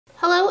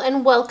Hello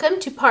and welcome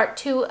to part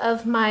 2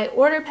 of my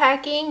order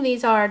packing.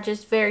 These are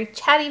just very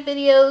chatty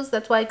videos.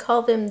 That's why I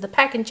call them the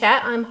Pack and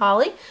Chat. I'm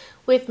Holly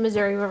with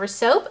Missouri River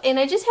Soap, and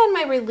I just had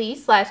my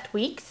release last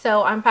week,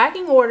 so I'm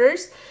packing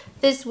orders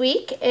this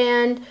week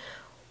and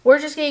we're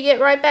just going to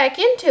get right back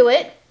into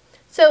it.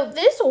 So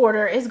this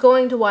order is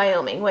going to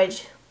Wyoming,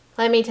 which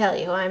let me tell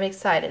you, I'm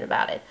excited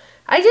about it.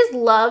 I just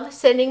love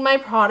sending my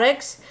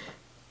products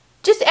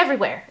just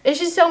everywhere. It's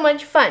just so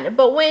much fun.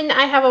 But when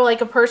I have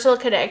a personal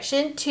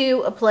connection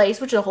to a place,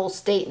 which is a whole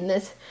state in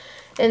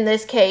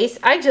this case,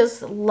 I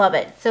just love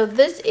it. So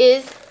this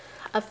is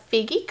a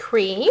figgy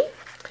cream,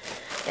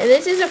 and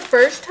this is a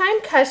first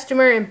time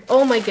customer, and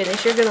oh my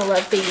goodness, you're gonna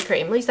love figgy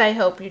cream. At least I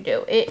hope you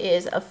do. It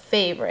is a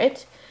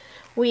favorite.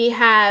 We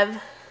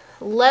have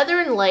leather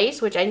and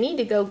lace, which I need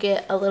to go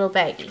get a little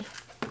baggie.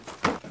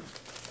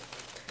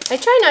 I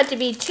try not to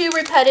be too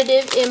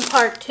repetitive in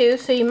part 2,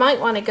 so you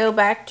might want to go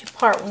back to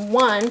part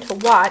 1 to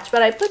watch,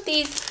 but I put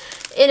these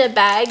in a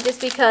bag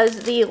just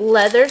because the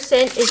leather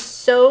scent is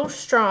so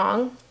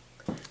strong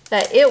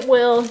that it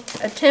will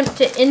attempt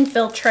to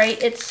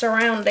infiltrate its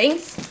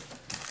surroundings.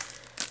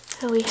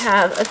 So we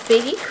have a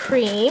figgy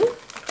cream,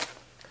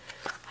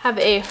 have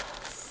a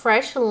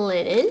fresh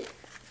linen,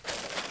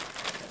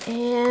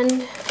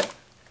 and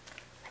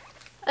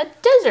a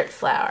desert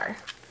flower.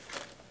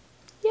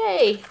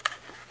 Yay!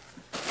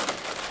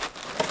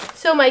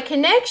 So my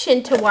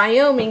connection to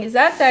Wyoming is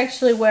that's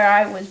actually where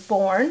I was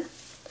born,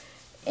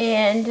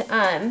 and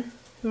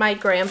my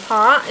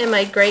grandpa and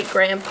my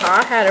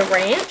great-grandpa had a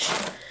ranch.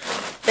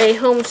 They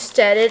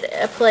homesteaded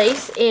a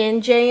place in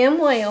JM,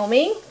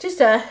 Wyoming.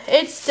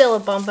 It's still a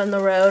bump in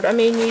the road. I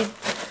mean, you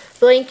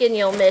blink and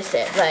you'll miss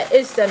it, but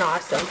it's an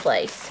awesome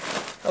place.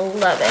 I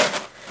love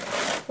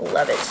it.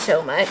 Love it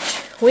so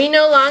much. We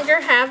no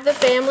longer have the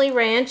family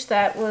ranch.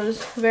 That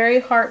was very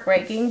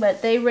heartbreaking,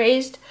 but they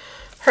raised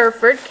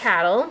Hereford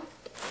cattle.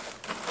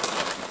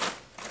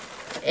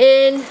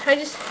 And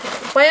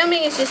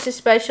Wyoming is just a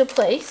special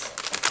place.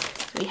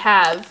 We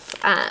have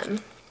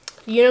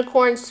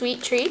unicorn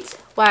sweet treats,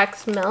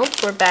 wax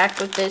melt. We're back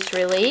with this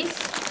release.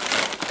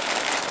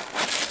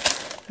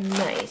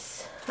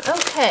 Nice.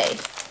 Okay.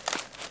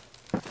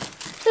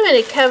 I'm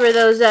going to cover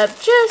those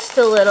up just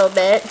a little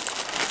bit.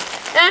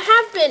 And I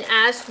have been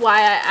asked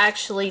why I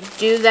actually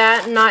do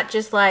that, not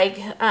just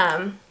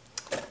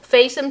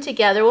face them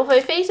together. Well, if I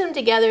face them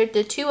together,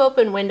 the two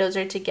open windows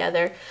are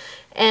together,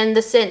 and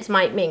the scents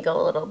might mingle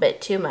a little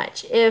bit too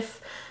much. If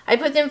I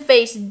put them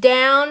face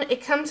down,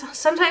 it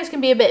sometimes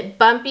can be a bit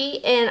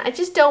bumpy, and I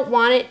just don't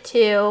want it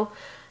to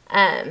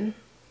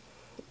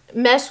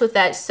mess with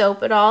that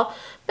soap at all.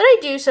 But I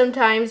do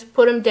sometimes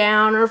put them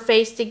down or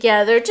face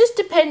together, just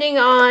depending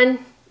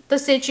on the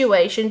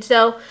situation.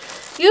 So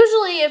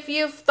usually if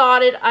you've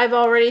thought it, I've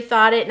already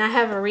thought it, and I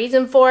have a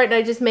reason for it, and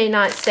I just may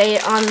not say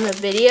it on the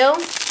video.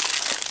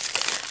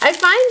 I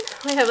find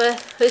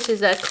this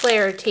is a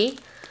Clarity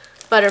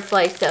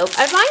butterfly soap.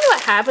 I find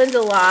what happens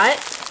a lot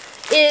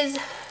is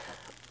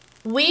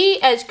we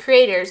as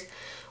creators,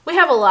 we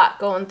have a lot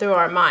going through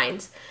our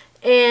minds,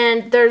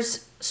 and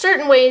there's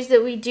certain ways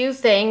that we do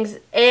things,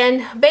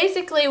 and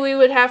basically we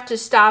would have to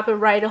stop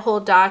and write a whole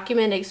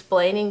document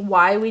explaining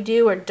why we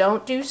do or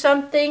don't do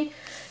something,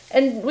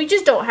 and we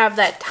just don't have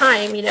that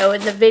time, in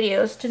the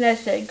videos to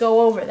necessarily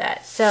go over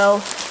that.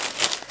 So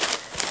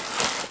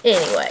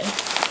anyway.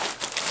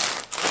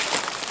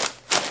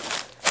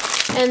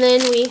 And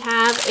then we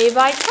have a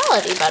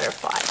Vitality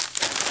butterfly.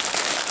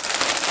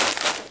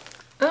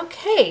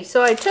 Okay,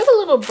 so I took a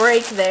little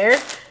break there,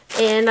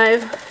 and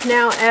I've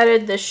now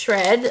added the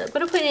shred. I'm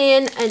going to put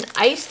in an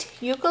iced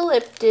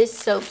eucalyptus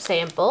soap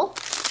sample.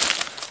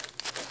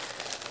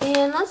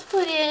 And let's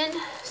put in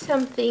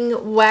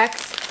something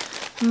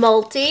wax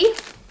multi.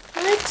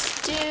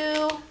 Let's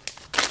do...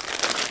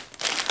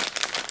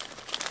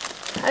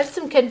 I have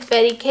some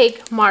confetti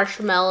cake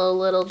marshmallow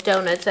little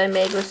donuts I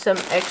made with some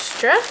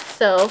extra,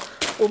 so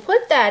we'll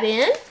put that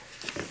in.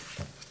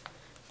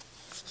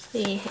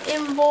 The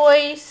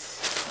invoice.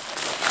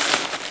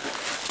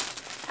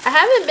 I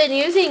haven't been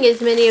using as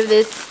many of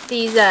these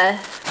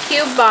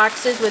cube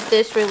boxes with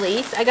this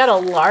release. I got a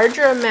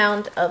larger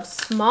amount of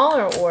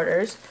smaller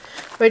orders,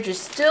 which is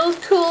still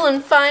cool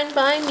and fine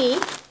by me.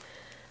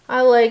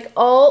 I like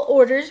all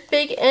orders,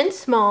 big and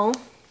small.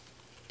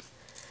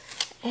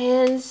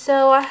 And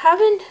so I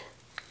haven't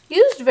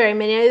used very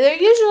many.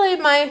 They're usually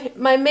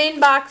my main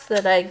box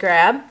that I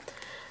grab.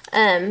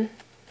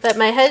 But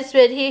my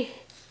husband, he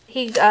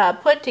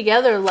put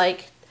together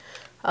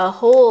a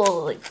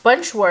whole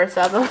bunch worth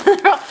of them.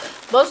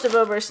 Most of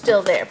them are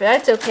still there, but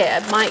that's okay.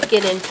 I might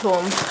get into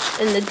them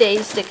in the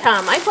days to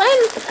come. I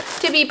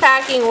plan to be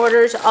packing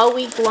orders all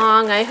week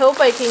long. I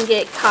hope I can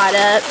get caught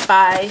up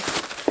by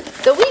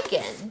the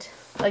weekend.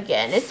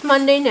 Again, it's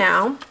Monday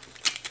now.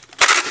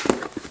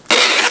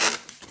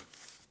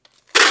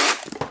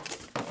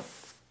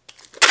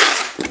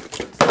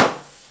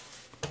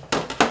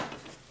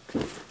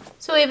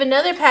 So we have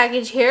another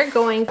package here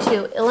going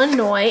to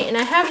Illinois, and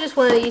I have just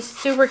one of these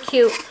super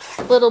cute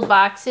little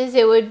boxes.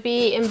 It would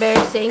be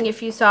embarrassing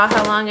if you saw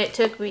how long it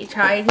took me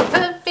trying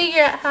to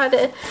figure out how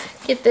to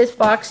get this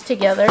box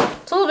together.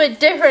 It's a little bit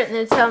different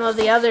than some of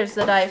the others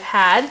that I've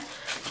had.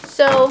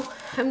 So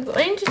I'm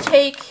going to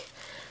take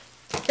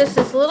just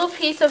this little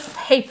piece of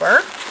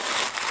paper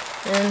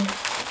and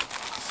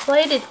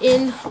slide it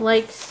in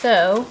like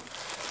so.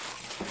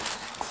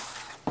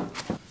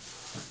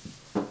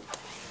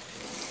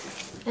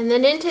 And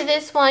then into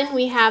this one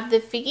we have the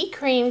Figgy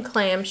Cream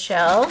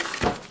clamshell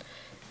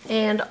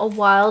and a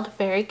Wild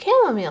Berry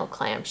Chamomile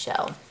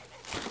clamshell.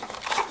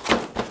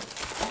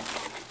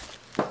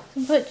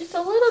 Put just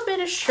a little bit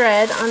of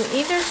shred on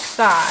either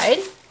side.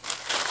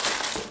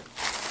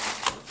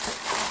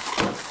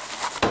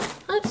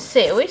 Let's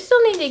see, we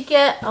still need to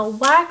get a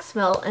wax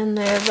melt in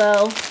there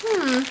though.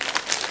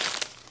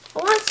 I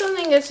want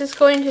something that's just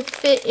going to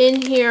fit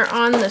in here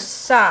on the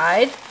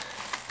side.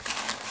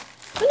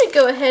 I'm going to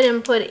go ahead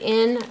and put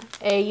in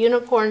a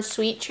unicorn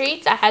sweet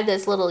treats. I had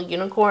this little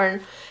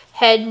unicorn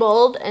head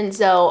mold, and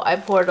so I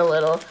poured a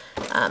little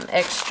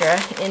extra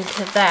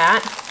into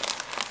that.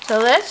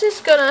 So that's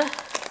just going to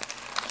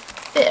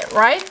fit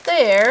right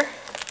there.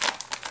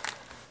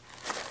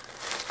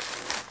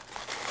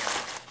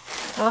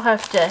 I'll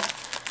have to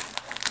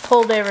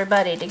hold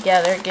everybody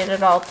together, get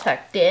it all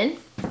tucked in.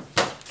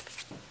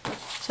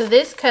 So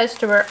this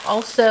customer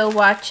also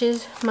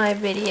watches my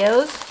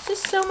videos. It's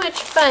just so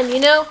much fun, you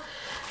know.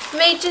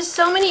 Made just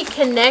so many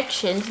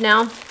connections.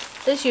 Now,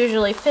 this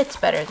usually fits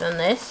better than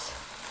this.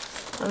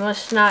 I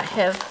must not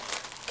have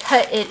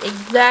cut it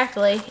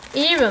exactly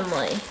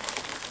evenly.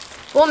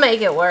 We'll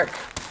make it work.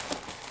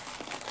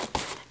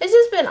 It's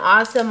just been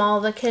awesome, all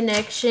the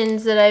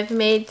connections that I've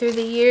made through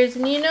the years.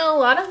 And you know, a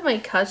lot of my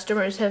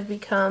customers have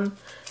become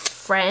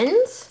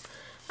friends.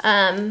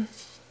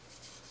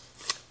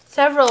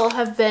 Several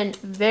have been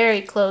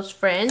very close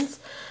friends.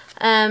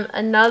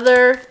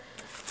 Another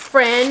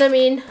friend, I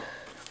mean,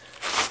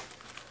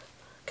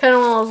 kind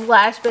of one of those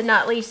last but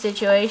not least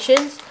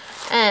situations.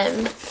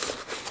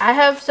 I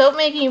have soap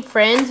making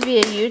friends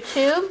via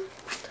YouTube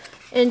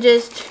and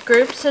just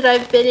groups that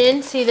I've been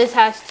in. See, this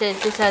has to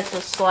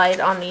slide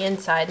on the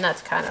inside, and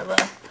that's kind of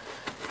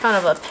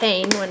a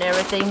pain when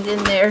everything's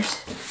in there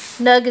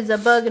snug as a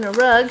bug in a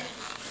rug.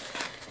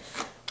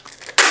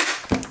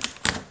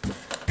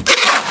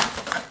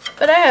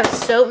 But I have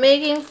soap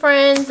making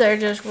friends. They're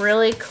just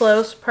really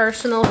close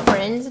personal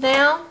friends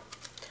now.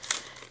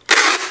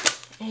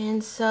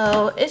 And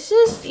so it's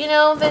just, you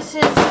know, this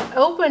has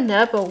opened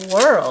up a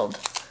world.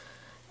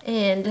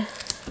 And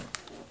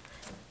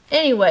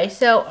anyway,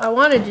 so I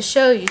wanted to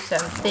show you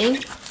something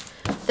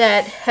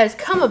that has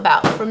come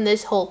about from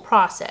this whole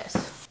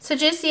process. So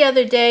just the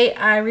other day,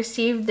 I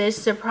received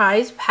this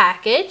surprise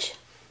package.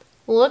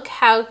 Look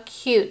how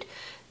cute.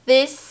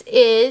 This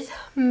is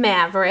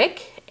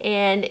Maverick,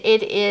 and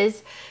it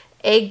is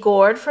a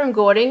gourd from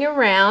Gourding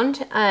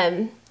Around.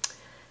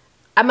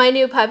 My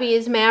new puppy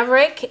is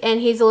Maverick, and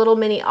he's a little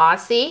mini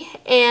Aussie.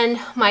 And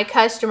my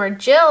customer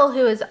Jill,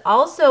 who is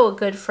also a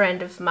good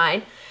friend of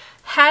mine,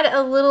 had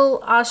a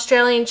little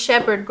Australian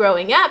Shepherd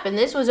growing up, and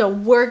this was a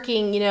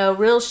working, you know,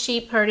 real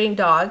sheep herding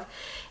dog.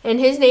 And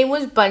his name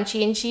was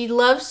Bunchy, and she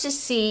loves to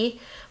see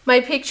my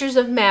pictures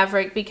of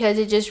Maverick because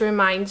it just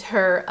reminds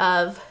her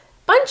of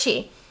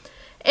Bunchy.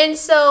 And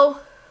so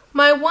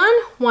my one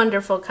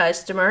wonderful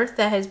customer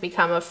that has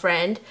become a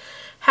friend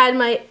had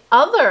my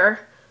other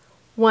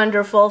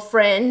wonderful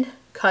friend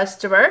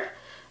customer,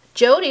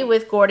 Jodi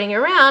with Gourding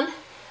Around,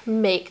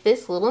 make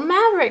this little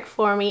Maverick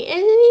for me.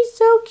 Isn't he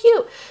so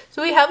cute?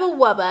 So we have a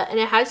wubba, and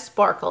it has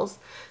sparkles.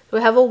 So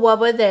we have a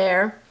wubba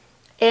there,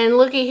 and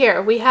looky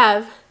here, we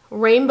have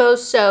rainbow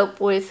soap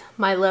with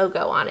my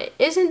logo on it.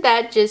 Isn't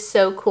that just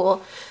so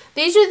cool?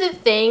 These are the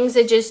things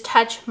that just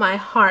touch my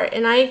heart,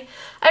 and I've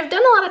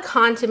done a lot of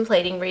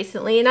contemplating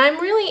recently, and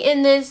I'm really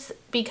in this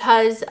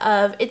because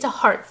of it's a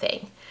heart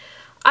thing.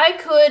 I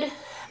could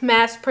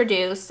mass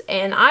produce,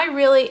 and I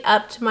really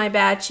upped my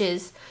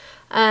batches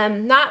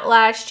not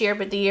last year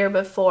but the year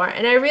before,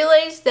 and I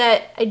realized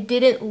that I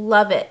didn't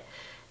love it.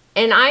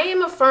 And I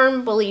am a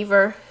firm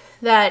believer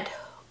that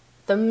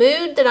the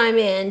mood that I'm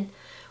in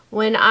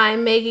when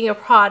I'm making a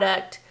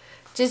product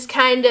just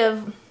kind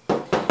of,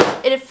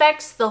 it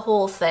affects the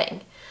whole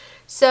thing.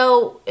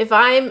 So if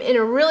I'm in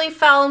a really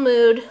foul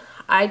mood,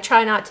 I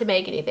try not to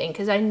make anything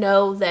because I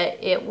know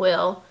that it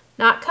will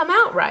not come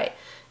out right.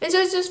 And so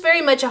it's just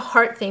very much a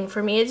heart thing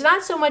for me. It's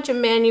not so much a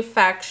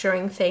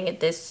manufacturing thing at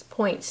this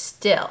point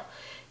still.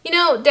 You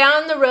know,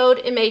 down the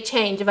road it may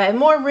change if I have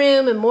more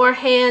room and more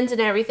hands and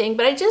everything,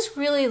 but I just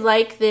really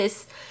like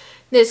this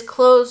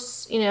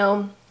close, you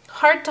know,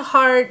 heart to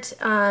heart.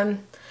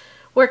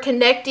 We're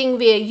connecting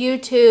via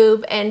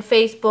YouTube and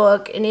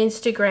Facebook and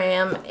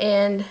Instagram,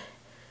 and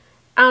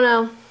I don't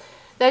know,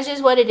 that's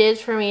just what it is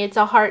for me. It's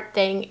a heart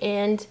thing,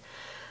 and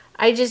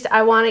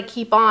I want to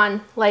keep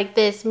on like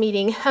this,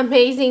 meeting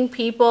amazing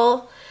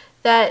people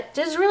that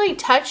just really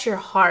touch your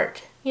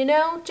heart, you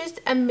know, just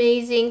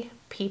amazing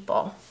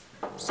people.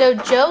 So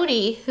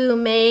Jodi, who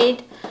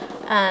made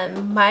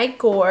my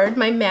gourd,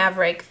 my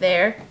Maverick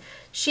there,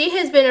 She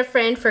has been a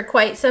friend for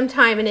quite some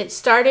time, and it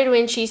started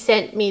when she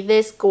sent me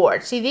this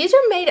gourd. See, these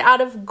are made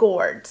out of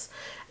gourds.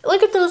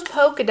 Look at those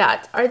polka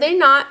dots. Are they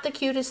not the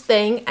cutest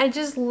thing? I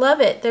just love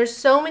it. There's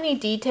so many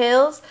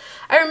details.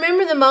 I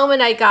remember the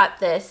moment I got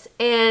this,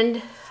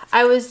 and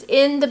I was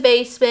in the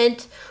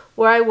basement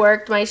where I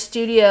worked, my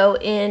studio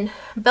in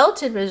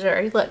Belton,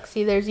 Missouri. Look,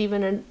 see, there's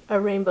even a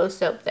rainbow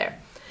soap there.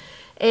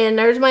 And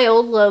there's my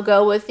old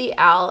logo with the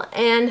owl,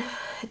 and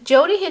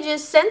Jodi had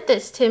just sent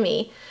this to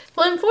me.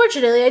 Well,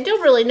 unfortunately, I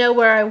don't really know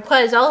where I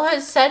was. All of a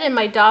sudden,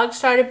 my dog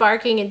started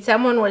barking and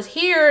someone was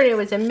here, and it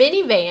was a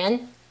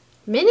minivan,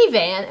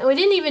 and we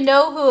didn't even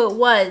know who it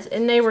was,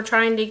 and they were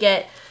trying to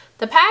get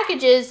the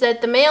packages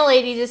that the mail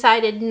lady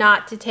decided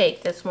not to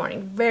take this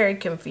morning. Very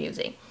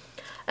confusing.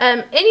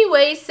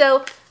 Anyway,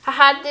 so I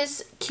had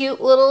this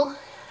cute little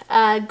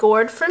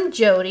gourd from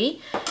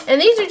Jodi, and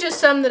these are just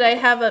some that I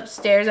have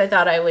upstairs I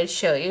thought I would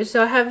show you.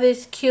 So I have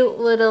this cute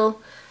little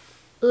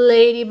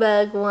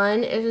ladybug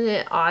one. Isn't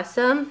it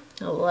awesome?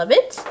 I love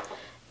it.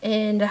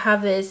 And I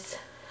have this,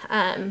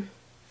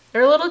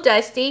 they're a little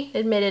dusty,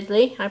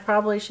 admittedly. I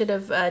probably should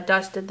have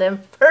dusted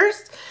them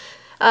first.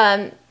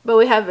 But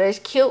we have this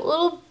cute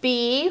little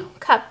bee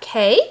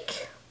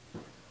cupcake.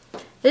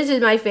 This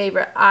is my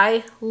favorite.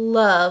 I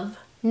love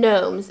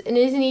gnomes, and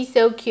isn't he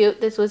so cute?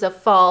 This was a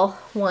fall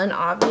one,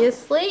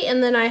 obviously,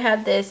 and then I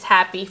had this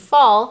happy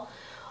fall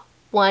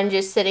one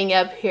just sitting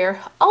up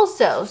here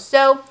also.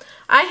 So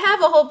I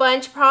have a whole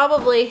bunch,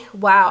 probably,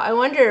 wow, I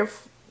wonder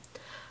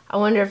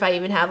if I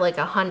even have like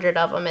 100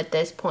 of them at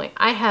this point.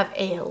 I have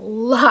a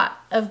lot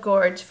of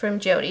gourds from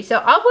Jodi. So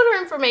I'll put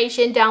her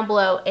information down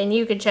below and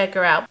you can check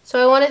her out.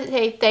 So I wanted to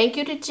say thank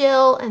you to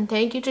Jill and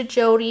thank you to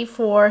Jodi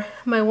for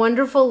my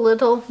wonderful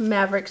little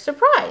Maverick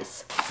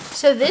surprise.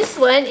 So this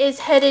one is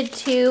headed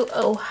to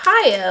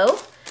Ohio,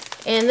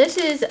 and this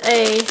is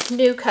a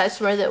new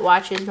customer that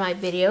watches my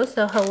video.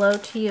 So hello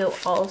to you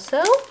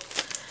also.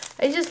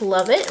 I just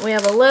love it. We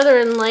have a leather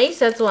and lace.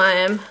 That's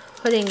why I'm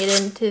putting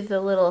it into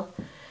the little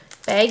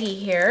baggie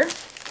here.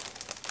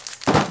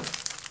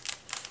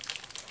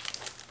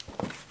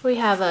 We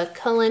have a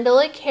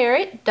calendula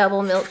carrot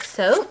double milk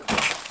soap.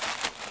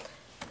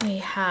 We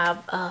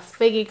have a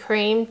figgy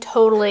cream,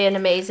 totally an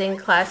amazing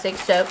classic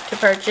soap to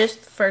purchase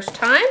the first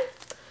time.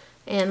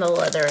 And the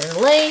leather and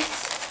lace.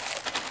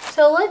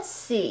 So let's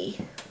see.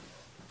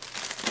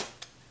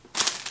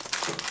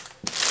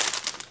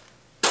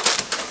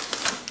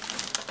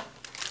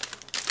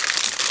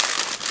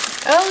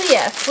 Oh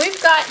yes,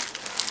 we've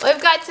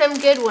got some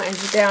good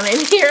ones down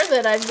in here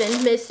that I've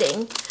been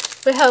missing.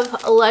 We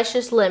have a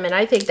luscious lemon.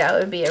 I think that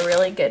would be a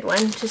really good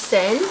one to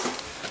send.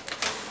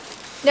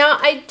 Now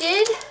I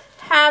did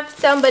have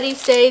somebody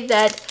say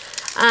that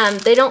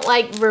they don't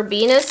like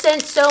verbena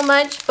scent so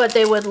much, but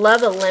they would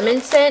love a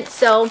lemon scent.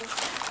 So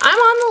I'm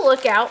on the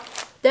lookout.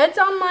 That's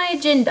on my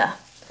agenda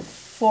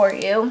for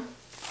you,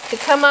 to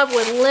come up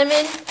with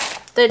lemon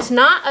that's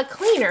not a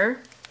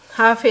cleaner,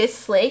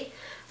 obviously.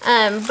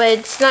 But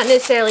it's not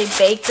necessarily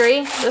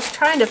bakery. Just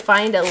trying to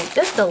find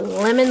just a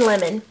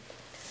lemon.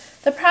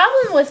 The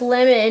problem with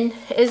lemon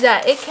is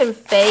that it can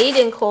fade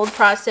in cold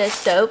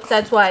processed soap.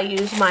 That's why I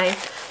use my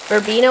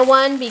verbena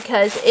one,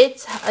 because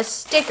it's a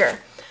sticker.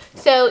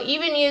 So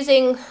even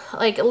using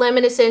like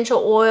lemon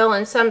essential oil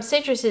and some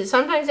citruses,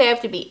 sometimes they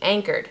have to be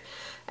anchored.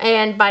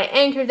 And by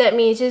anchored, that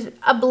means just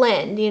a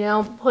blend, you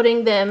know,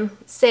 putting them,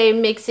 say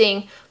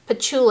mixing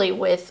patchouli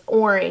with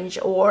orange,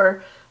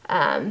 or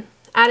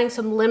adding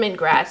some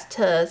lemongrass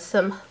to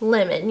some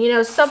lemon, you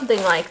know,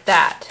 something like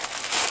that.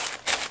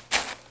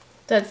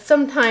 That's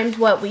sometimes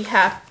what we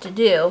have to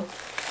do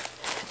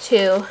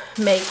to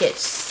make it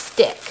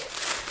stick.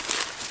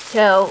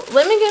 So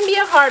lemon can be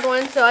a hard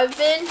one, so I've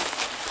been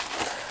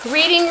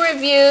reading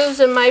reviews,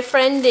 and my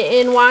friend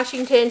in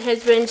Washington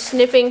has been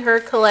snipping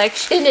her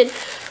collection and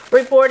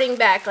reporting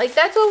back. Like,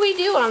 that's what we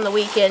do on the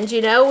weekends,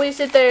 you know. We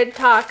sit there and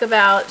talk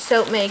about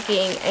soap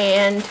making,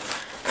 and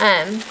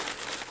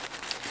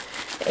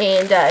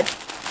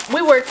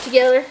we work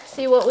together,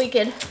 see what we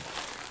can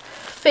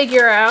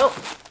figure out.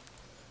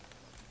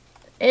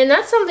 And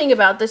that's something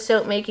about the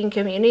soap making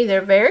community.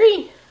 They're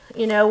very,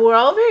 you know, we're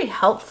all very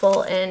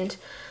helpful and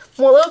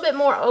a little bit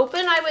more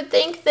open, I would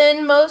think,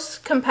 than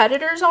most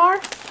competitors are.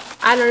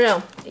 I don't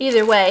know.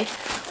 Either way,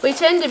 we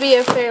tend to be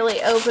a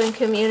fairly open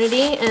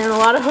community, and a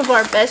lot of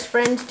our best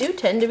friends do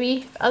tend to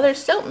be other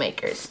soap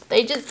makers.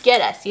 They just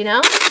get us, you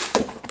know?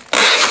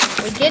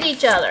 We get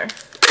each other.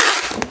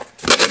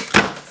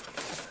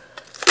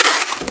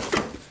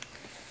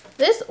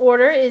 This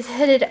order is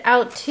headed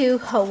out to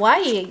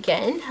Hawaii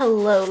again.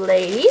 Hello,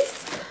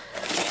 ladies.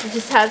 We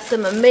just have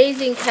some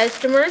amazing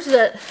customers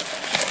that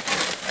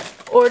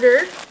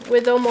order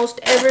with almost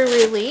every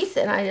release,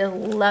 and I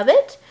love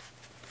it.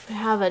 We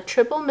have a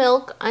triple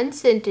milk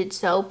unscented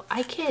soap.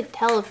 I can't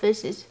tell if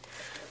this is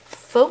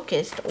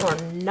focused or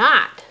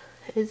not.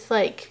 It's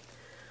like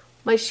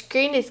my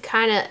screen is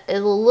kind of a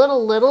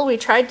little. We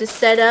tried to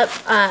set up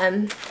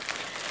an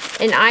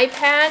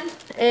iPad,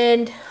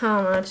 and I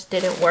don't know, it just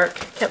didn't work.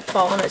 Kept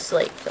falling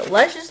asleep. So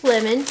luscious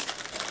lemon.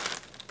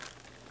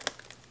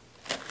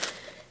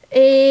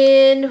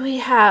 And we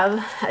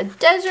have a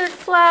desert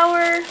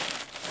flower,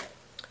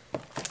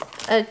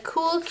 a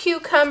cool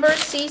cucumber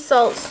sea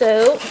salt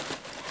soap,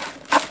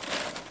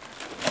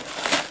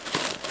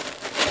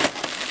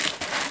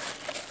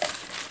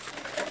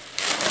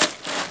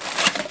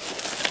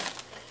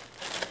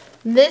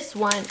 this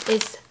one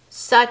is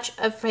such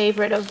a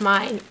favorite of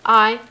mine.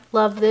 I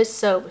love this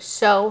soap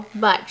so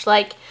much.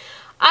 Like,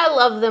 I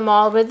love them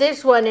all, but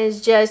this one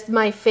is just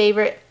my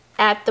favorite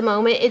at the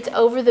moment. It's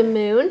Over the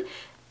Moon,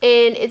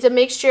 and it's a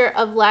mixture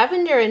of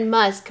lavender and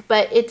musk,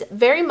 but it's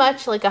very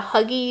much like a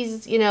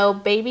Huggies, you know,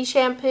 baby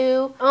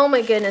shampoo. Oh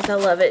my goodness, I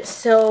love it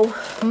so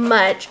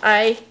much.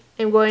 I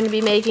am going to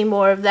be making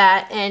more of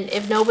that, and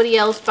if nobody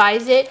else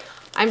buys it,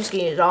 I'm just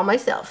going to use it all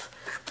myself.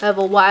 I have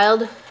a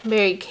wild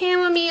berry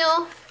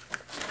chamomile.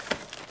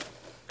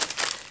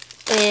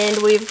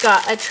 And we've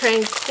got a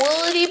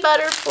Tranquility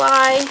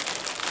Butterfly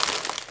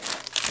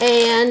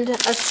and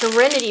a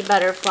Serenity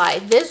Butterfly.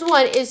 This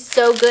one is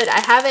so good. I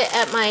have it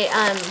at my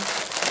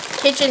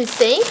kitchen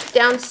sink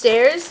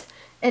downstairs,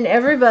 and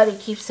everybody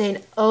keeps saying,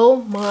 oh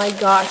my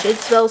gosh, it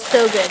smells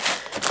so good.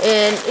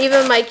 And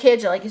even my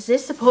kids are like, is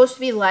this supposed to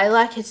be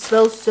lilac? It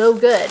smells so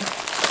good.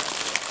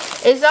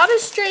 It's not a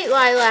straight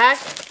lilac,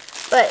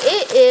 but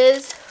it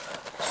is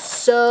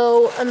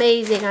so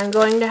amazing. I'm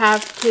going to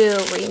have to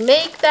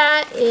remake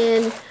that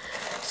in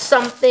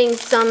something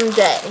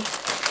someday.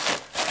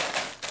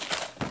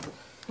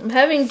 I'm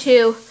having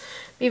to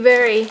be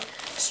very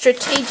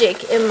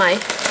strategic in my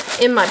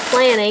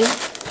planning,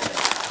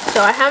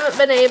 so I haven't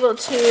been able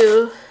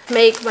to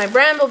make my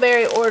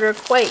brambleberry order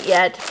quite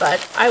yet,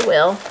 but I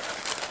will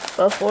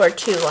before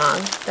too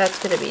long.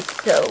 That's going to be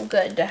so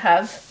good to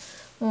have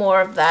more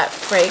of that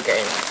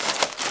fragrance.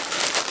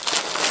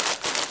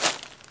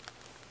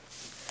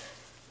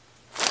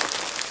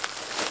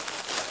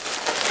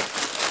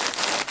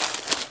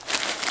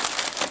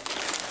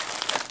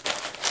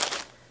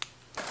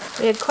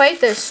 We had quite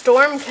the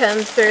storm come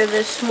through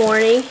this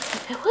morning.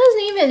 It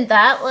wasn't even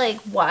that like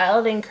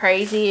wild and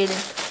crazy and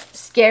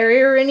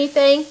scary or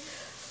anything,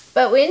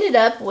 but we ended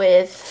up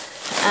with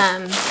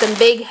some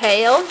big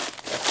hail,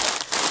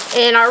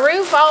 and our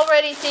roof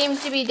already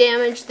seems to be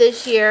damaged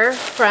this year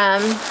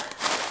from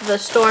the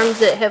storms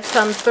that have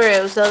come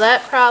through, so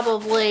that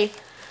probably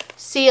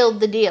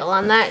sealed the deal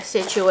on that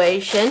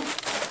situation.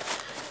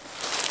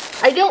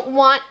 I don't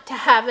want to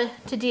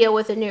have to deal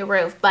with a new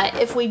roof, but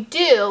if we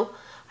do,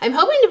 I'm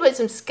hoping to put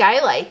some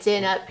skylights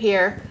in up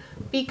here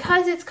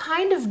because it's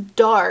kind of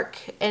dark,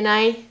 and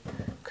I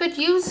could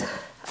use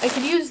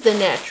the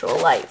natural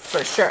light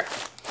for sure.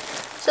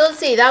 So let's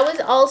see, that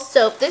was all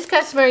soap. This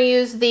customer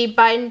used the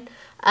buy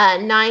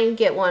 9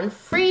 get 1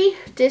 free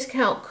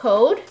discount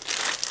code.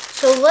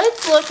 So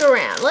let's look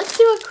around. Let's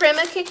do a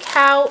crema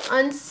cacao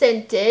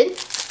unscented.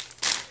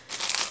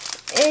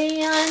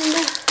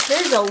 And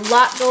there's a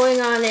lot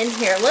going on in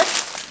here.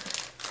 Let's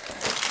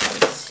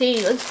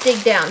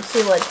dig down,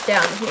 see what's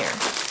down here.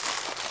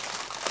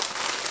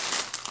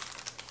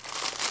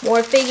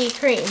 More figgy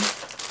cream.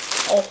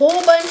 A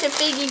whole bunch of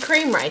figgy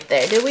cream right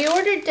there. Did we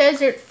order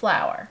desert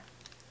flower?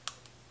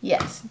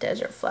 Yes,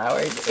 desert flower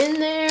is in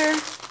there.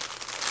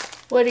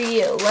 What are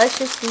you?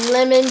 Luscious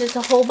lemon. Just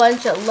a whole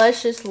bunch of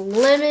luscious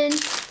lemon.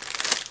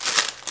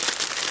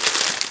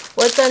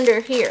 What's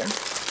under here?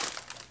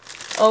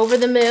 Over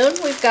the Moon.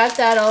 We've got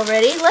that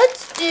already.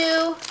 Let's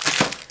do...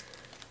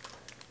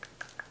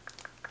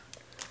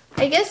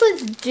 I guess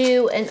let's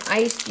do an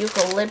iced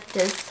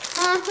eucalyptus.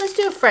 Let's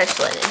do a fresh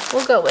linen.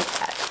 We'll go with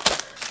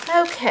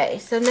that. Okay,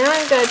 so now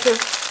I've got to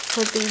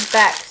put these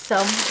back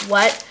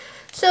somewhat.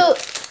 So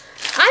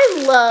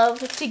I love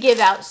to give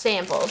out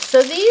samples.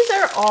 So these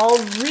are all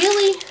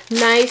really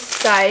nice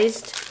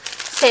sized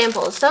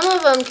samples. Some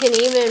of them can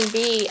even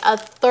be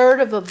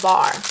 1/3 of a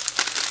bar.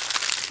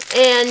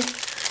 And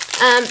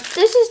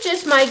this is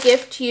just my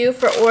gift to you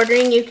for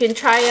ordering. You can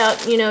try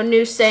out, you know,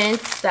 new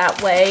scents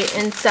that way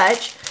and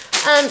such.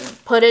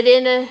 Put it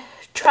in a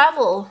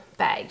travel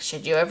bag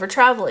should you ever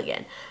travel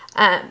again.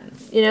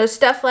 You know,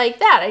 stuff like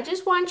that. I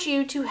just want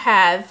you to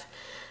have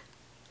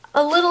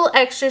a little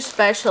extra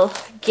special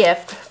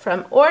gift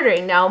from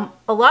ordering. Now,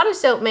 a lot of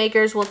soap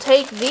makers will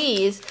take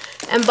these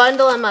and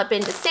bundle them up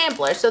into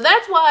samplers. So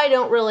that's why I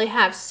don't really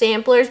have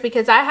samplers,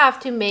 because I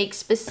have to make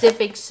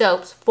specific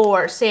soaps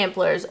for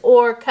samplers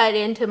or cut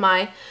into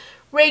my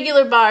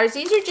regular bars.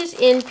 These are just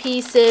in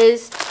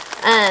pieces.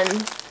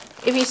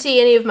 If you see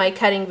any of my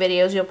cutting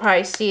videos, you'll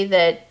probably see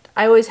that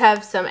I always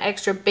have some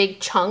extra big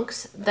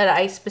chunks that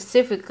I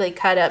specifically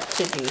cut up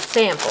to do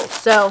samples.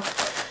 So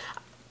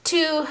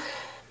to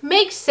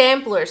make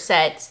sampler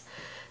sets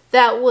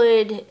that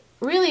would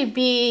really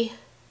be,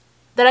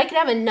 that I could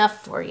have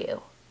enough for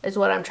you, is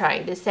what I'm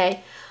trying to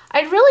say.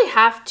 I'd really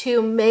have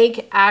to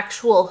make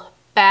actual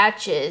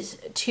batches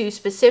to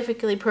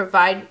specifically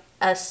provide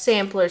a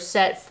sampler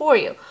set for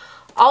you.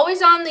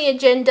 Always on the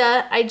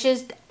agenda.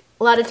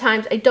 A lot of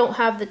times I don't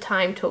have the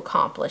time to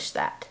accomplish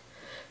that.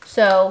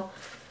 So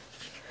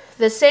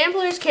the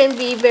samplers can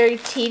be very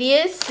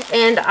tedious,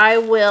 and I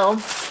will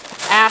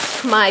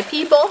ask my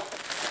people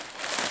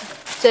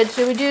said,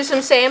 should we do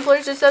some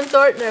samplers of some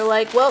sort? And they're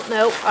like, well,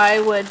 no, I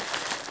would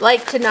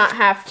like to not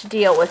have to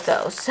deal with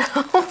those. So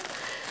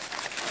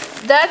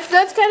that's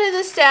kind of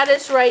the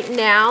status right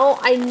now.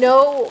 I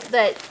know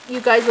that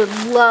you guys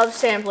would love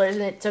samplers,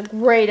 and it's a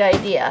great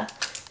idea.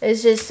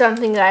 It's just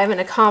something that I haven't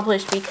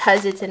accomplished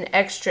because it's an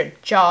extra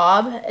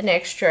job, an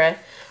extra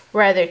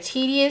rather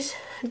tedious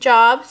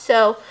job.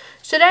 So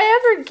should I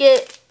ever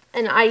get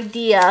an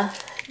idea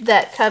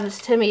that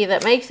comes to me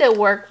that makes it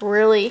work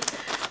really,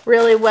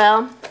 really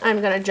well,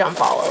 I'm going to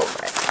jump all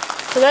over it.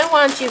 Because I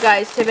want you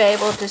guys to be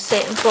able to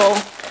sample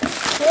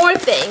more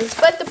things.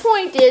 But the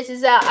point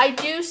is that I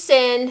do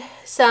send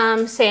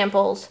some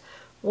samples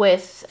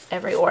with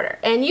every order.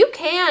 And you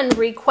can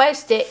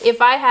request it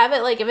if I have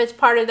it, like if it's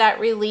part of that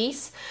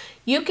release,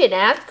 you can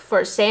ask for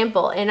a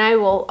sample and I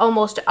will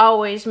almost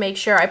always make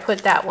sure I put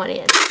that one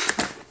in.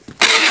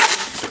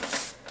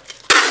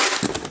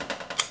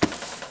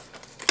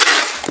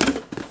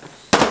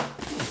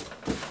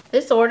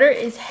 This order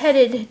is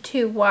headed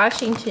to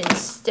Washington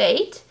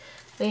State.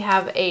 We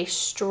have a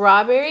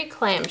strawberry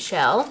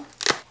clamshell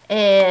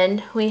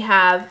and we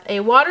have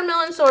a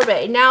watermelon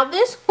sorbet. Now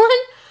this one,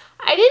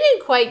 I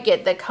didn't quite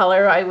get the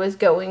color I was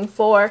going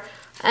for.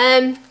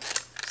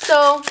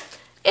 So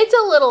it's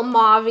a little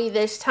mauve-y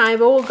this time,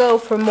 but we'll go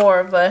for more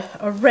of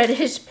a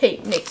reddish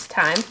pink next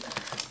time.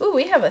 Ooh,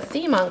 we have a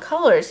theme on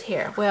colors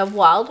here. We have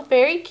wild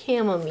berry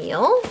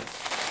chamomile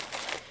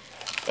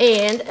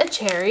and a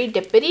cherry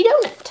dippity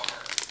donut.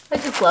 I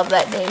just love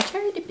that name,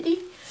 cherry dippity,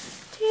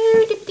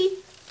 cherry dippity.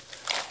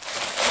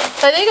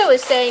 So I think I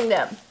was saying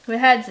that we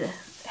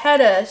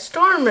had a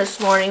storm this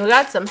morning. We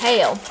got some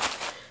hail.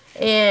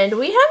 And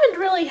we haven't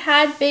really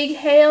had big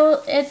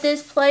hail at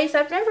this place.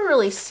 I've never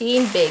really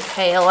seen big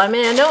hail. I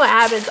mean, I know it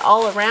happens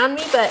all around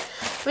me, but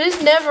we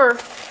just never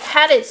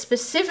had it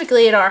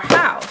specifically at our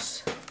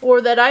house,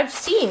 or that I've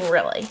seen,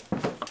 really.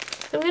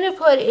 So I'm going to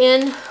put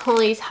in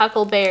Holly's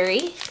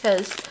huckleberry,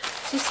 because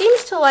she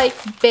seems to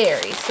like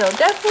berries. So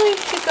definitely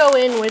should go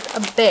in with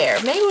a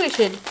bear. Maybe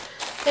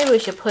we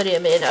should put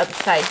him in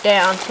upside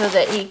down so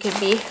that he could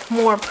be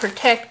more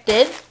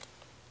protected.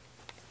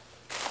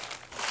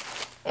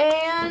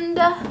 And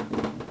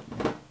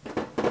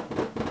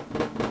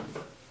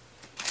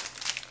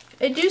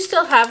I do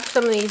still have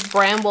some of these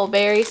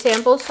brambleberry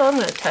samples, so I'm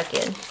going to tuck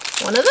in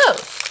one of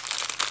those.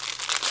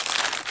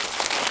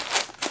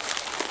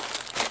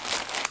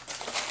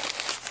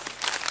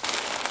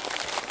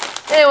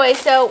 Anyway,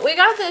 so we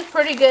got this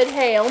pretty good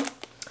hail,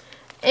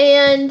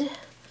 and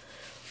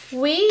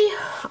we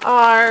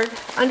are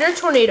under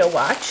tornado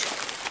watch.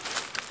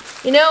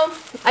 You know,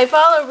 I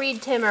follow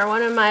Reed Timmer.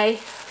 One of my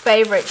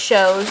favorite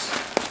shows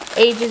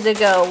ages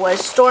ago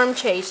was Storm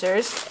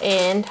Chasers,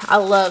 and I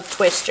love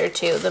Twister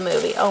too, the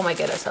movie. Oh my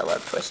goodness, I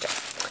love Twister.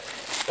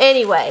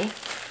 Anyway,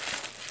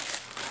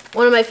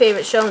 one of my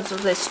favorite shows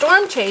was the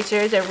Storm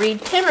Chasers, and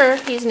Reed Timmer,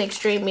 he's an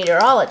extreme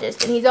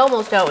meteorologist, and he's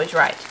almost always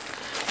right.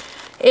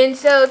 And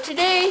so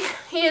today,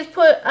 he has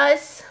put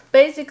us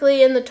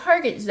basically in the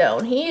target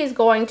zone. He is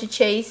going to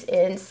chase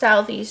in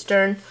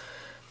southeastern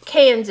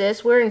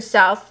Kansas. We're in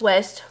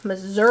southwest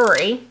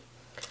Missouri.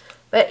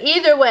 But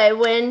either way,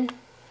 when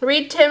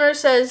Reed Timmer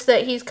says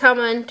that he's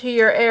coming to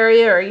your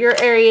area, or your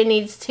area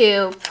needs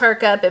to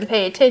perk up and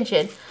pay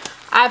attention,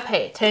 I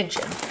pay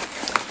attention.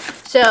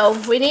 So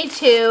we need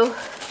to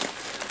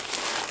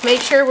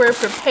make sure we're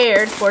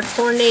prepared for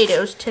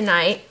tornadoes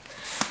tonight.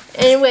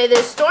 Anyway,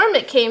 the storm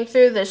that came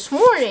through this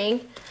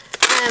morning,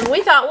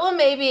 we thought, well,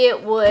 maybe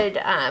it would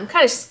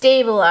kind of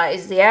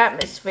stabilize the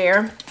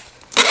atmosphere.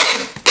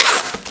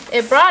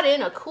 It brought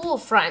in a cool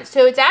front,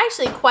 so it's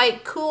actually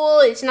quite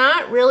cool. It's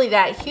not really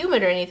that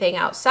humid or anything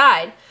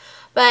outside,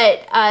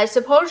 but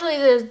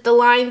supposedly the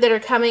line that are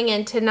coming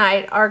in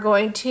tonight are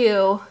going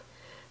to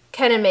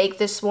kind of make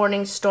this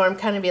morning's storm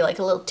kind of be like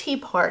a little tea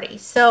party.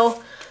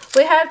 So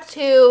we have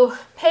to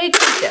pay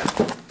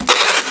attention.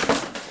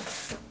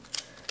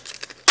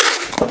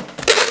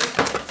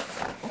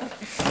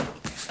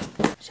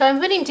 So I'm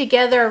putting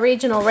together a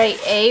regional rate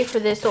A for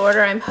this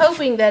order. I'm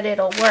hoping that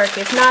it'll work.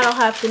 If not, I'll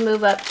have to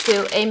move up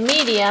to a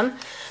medium.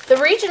 The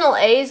regional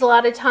A's a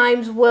lot of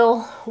times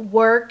will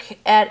work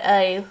at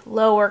a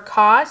lower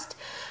cost,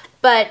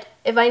 but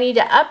if I need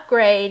to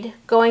upgrade,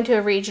 going to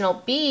a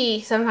regional B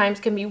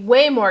sometimes can be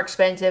way more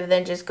expensive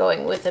than just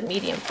going with a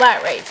medium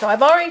flat rate. So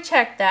I've already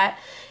checked that.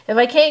 If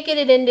I can't get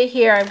it into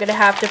here, I'm going to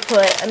have to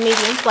put a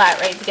medium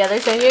flat rate together.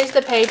 So here's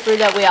the paper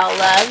that we all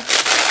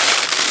love.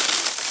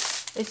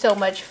 It's so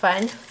much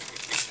fun.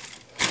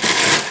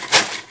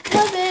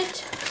 Love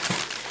it.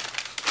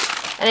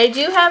 And I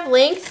do have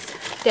links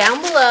down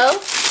below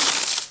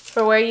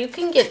for where you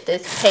can get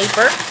this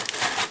paper.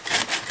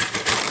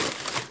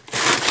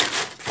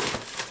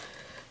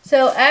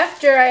 So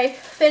after I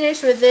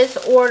finish with this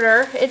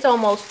order, it's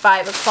almost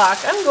 5 o'clock.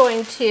 I'm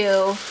going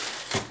to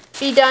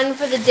be done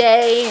for the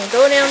day and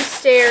go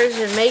downstairs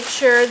and make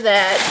sure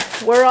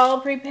that we're all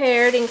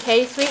prepared in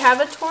case we have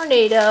a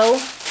tornado.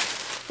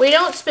 We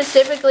don't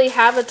specifically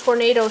have a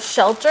tornado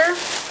shelter,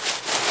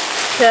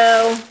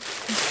 so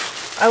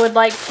I would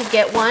like to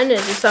get one. It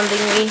is something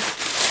we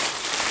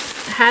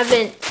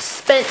haven't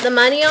spent the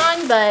money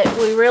on, but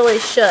we really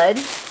should.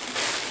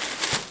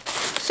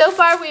 So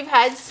far we've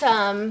had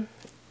some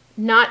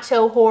not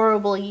so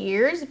horrible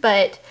years,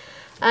 but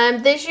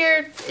this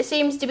year it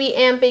seems to be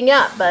amping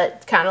up, but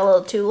it's kind of a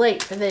little too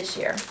late for this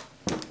year.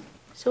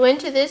 So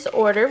into this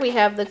order we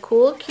have the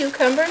Cool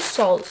Cucumber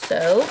Salt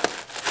Soap,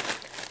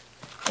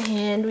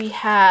 and we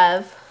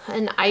have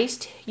an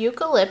iced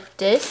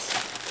eucalyptus,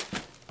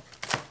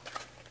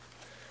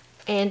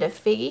 and a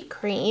figgy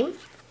cream.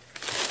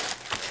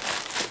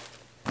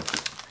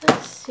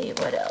 Let's see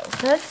what else.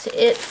 That's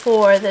it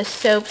for the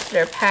soaps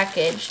that are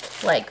packaged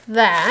like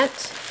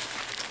that.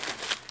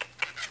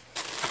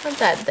 Put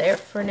that there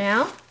for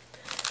now.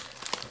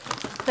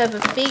 I have a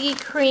figgy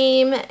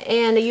cream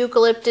and a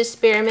eucalyptus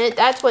spearmint.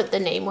 That's what the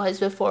name was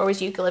before,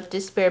 was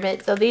eucalyptus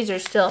spearmint. So these are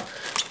still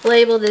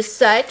labeled as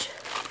such.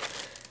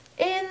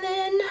 And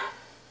then,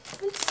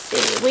 let's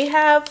see, we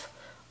have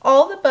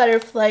all the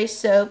butterfly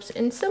soaps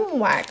and some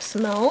wax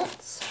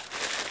melts.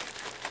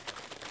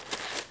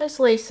 Let's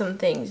lay some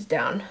things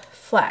down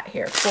flat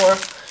here for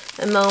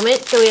a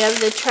moment. So we have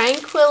the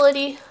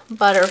Tranquility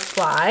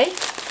Butterfly.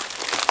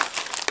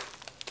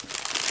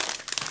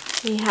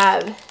 We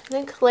have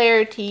the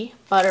Clarity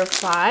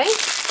Butterfly.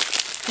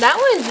 That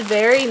one's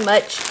very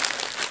much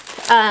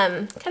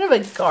kind of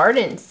a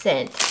garden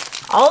scent.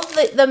 All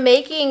the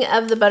making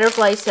of the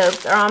butterfly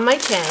soaps are on my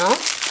channel.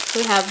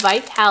 We have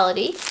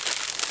Vitality.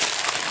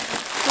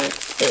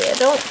 Let's see, I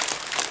don't,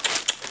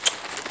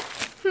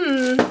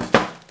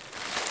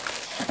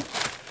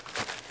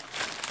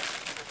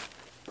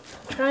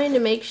 trying to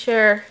make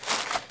sure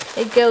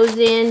it goes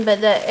in,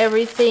 but that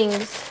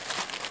everything's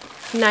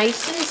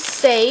nice and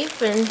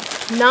safe and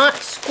not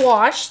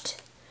squashed.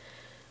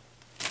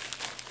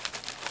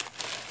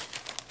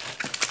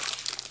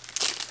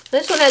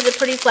 This one has a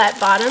pretty flat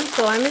bottom,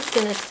 so I'm just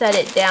going to set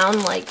it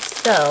down like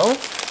so.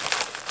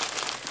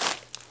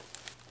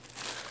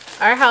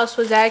 Our house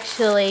was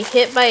actually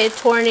hit by a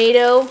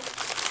tornado.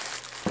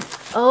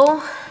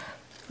 Oh,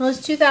 it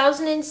was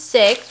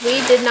 2006.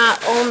 We did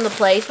not own the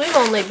place. We've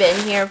only been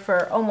here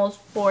for almost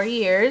 4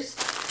 years.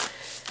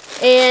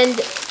 And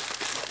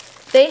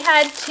they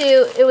had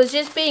to, it was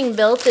just being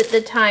built at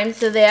the time,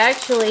 so they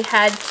actually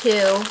had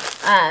to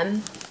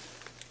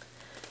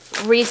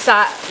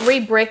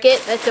re-brick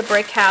it. That's a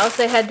brick house.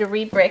 They had to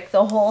re-brick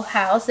the whole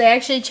house. They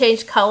actually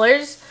changed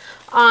colors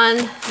on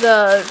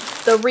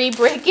the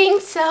re-bricking,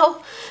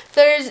 so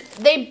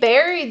they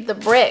buried the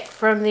brick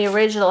from the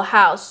original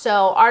house.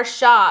 So our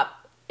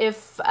shop,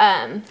 if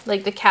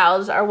like the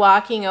cows are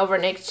walking over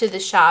next to the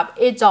shop,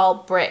 it's all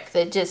brick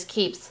that just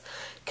keeps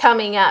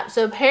coming up.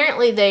 So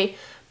apparently they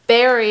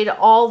buried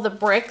all the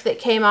brick that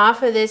came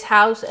off of this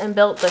house and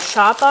built the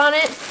shop on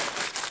it.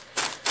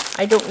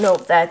 I don't know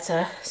if that's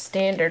a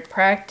standard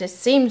practice.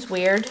 Seems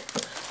weird.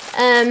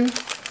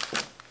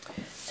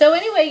 So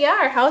anyway, yeah,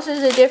 our house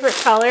is a different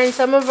color, and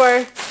some of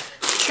our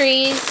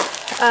trees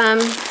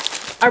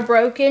are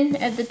broken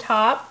at the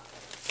top,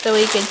 so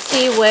we can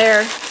see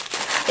where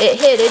it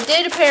hit. It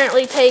did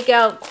apparently take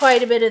out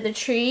quite a bit of the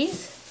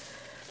trees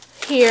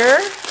here.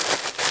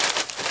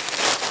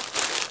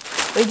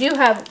 We do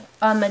have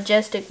a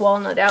majestic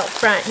walnut out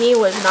front. He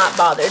was not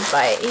bothered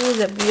by it. He was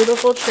a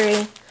beautiful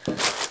tree.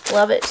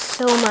 Love it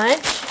so much.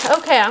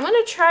 Okay, I'm going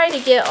to try to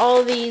get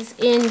all these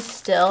in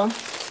still.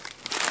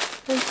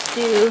 Let's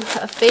do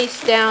a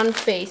face down,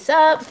 face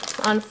up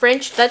on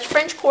French. That's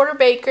French Quarter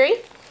Bakery.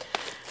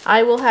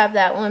 I will have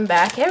that one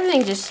back.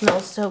 Everything just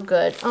smells so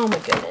good. Oh my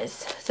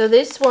goodness. So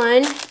this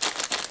one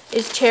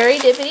is Cherry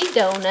Dippity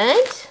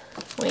Donut.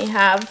 We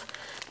have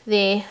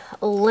the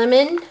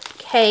lemon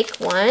cake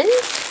one.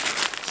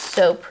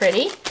 So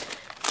pretty.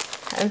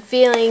 I'm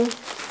feeling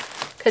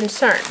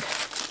concerned.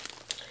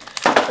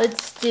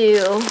 Let's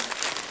do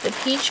the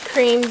peach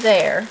cream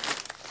there.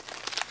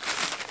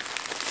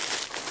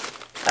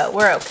 Oh,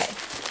 we're okay.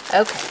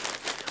 Okay.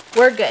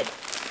 We're good.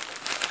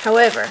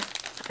 However,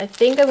 I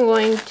think I'm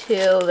going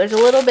to, there's a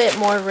little bit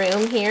more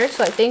room here,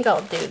 so I think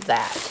I'll do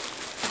that.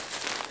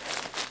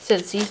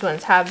 Since these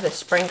ones have the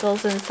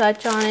sprinkles and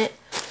such on it.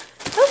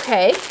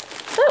 Okay,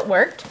 that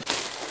worked.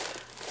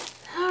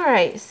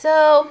 Alright,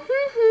 so,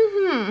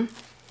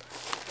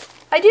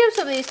 I do have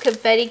some of these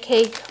confetti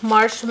cake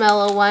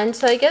marshmallow ones,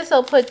 so I guess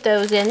I'll put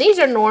those in. These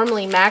are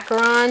normally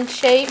macaron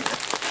shaped.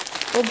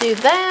 We'll do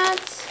that.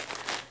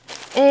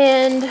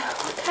 And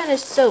what kind of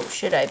soap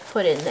should I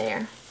put in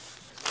there?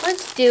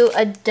 Let's do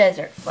a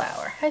desert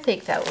flower. I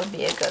think that would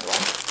be a good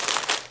one.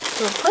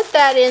 So we'll put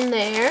that in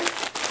there.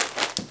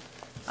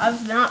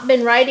 I've not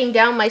been writing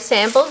down my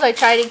samples. I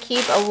try to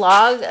keep a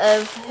log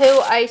of who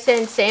I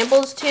send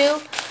samples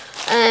to.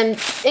 In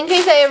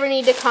case I ever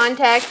need to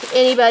contact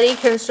anybody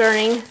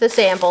concerning the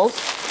samples.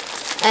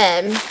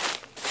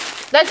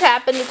 That's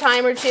happened a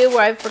time or two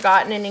where I've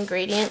forgotten an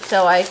ingredient,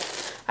 so I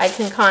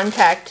can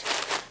contact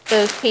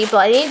those people.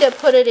 I need to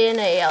put it in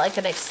a like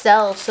an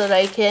Excel so that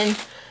I can,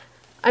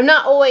 I'm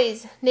not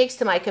always next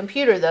to my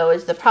computer though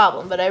is the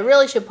problem, but I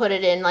really should put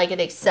it in like an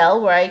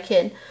Excel where I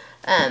can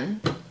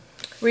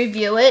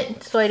review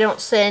it so I don't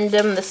send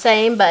them the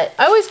same, but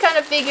I always kind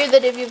of figured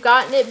that if you've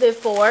gotten it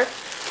before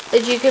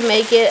that you can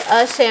make it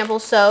a sample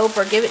soap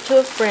or give it to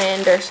a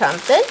friend or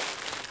something.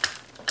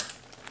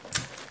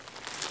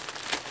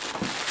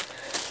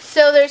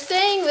 So they're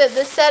saying that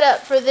the setup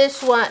for this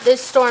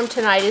storm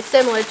tonight is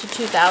similar to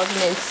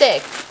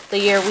 2006, the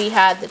year we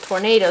had the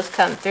tornadoes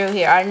come through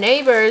here. Our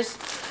neighbors,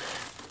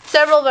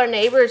 several of our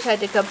neighbors had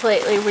to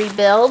completely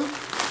rebuild.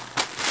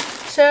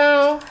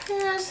 So,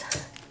 yes.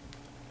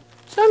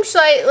 So I'm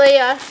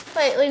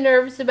slightly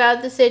nervous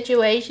about the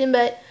situation,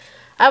 but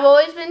I've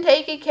always been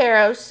taken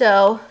care of,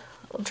 so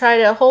I'll try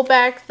to hold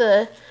back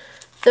the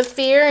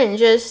fear and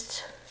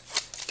just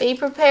be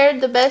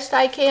prepared the best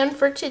I can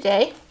for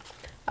today.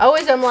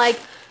 Always I'm like,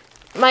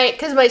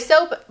 because my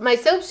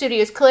soap studio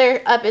is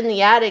clear up in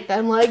the attic,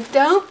 I'm like,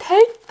 don't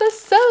take the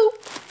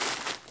soap.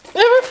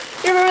 You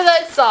remember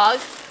that song?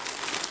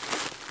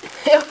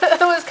 It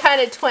was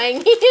kind of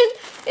twangy.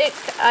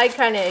 I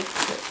kind of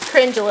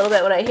cringe a little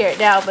bit when I hear it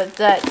now, but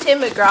that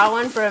Tim McGraw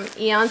one from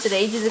eons and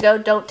ages ago,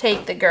 Don't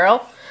Take the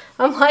Girl.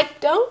 I'm like,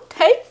 don't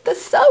take the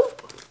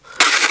soap.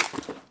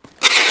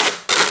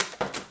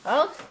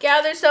 I'll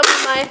gather some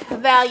of my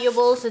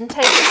valuables and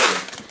take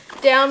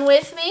it down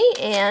with me,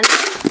 and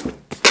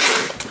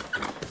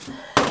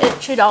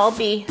it should all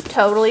be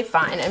totally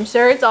fine. I'm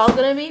sure it's all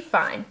going to be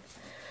fine.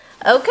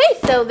 Okay,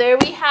 so there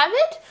we have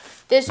it.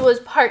 This was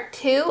part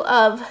 2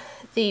 of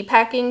the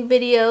packing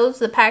videos,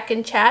 the pack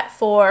and chat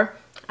for,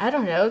 I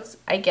don't know,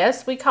 I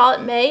guess we call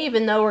it May,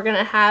 even though we're going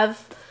to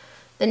have,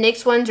 the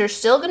next ones are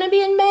still going to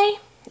be in May.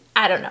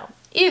 I don't know.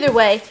 Either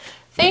way,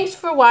 thanks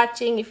for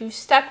watching. If you've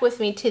stuck with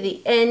me to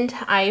the end,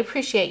 I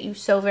appreciate you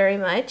so very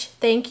much.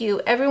 Thank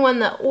you everyone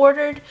that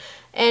ordered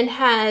and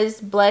has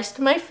blessed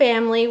my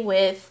family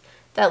with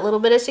that little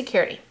bit of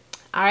security.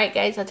 Alright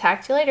guys, I'll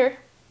talk to you later.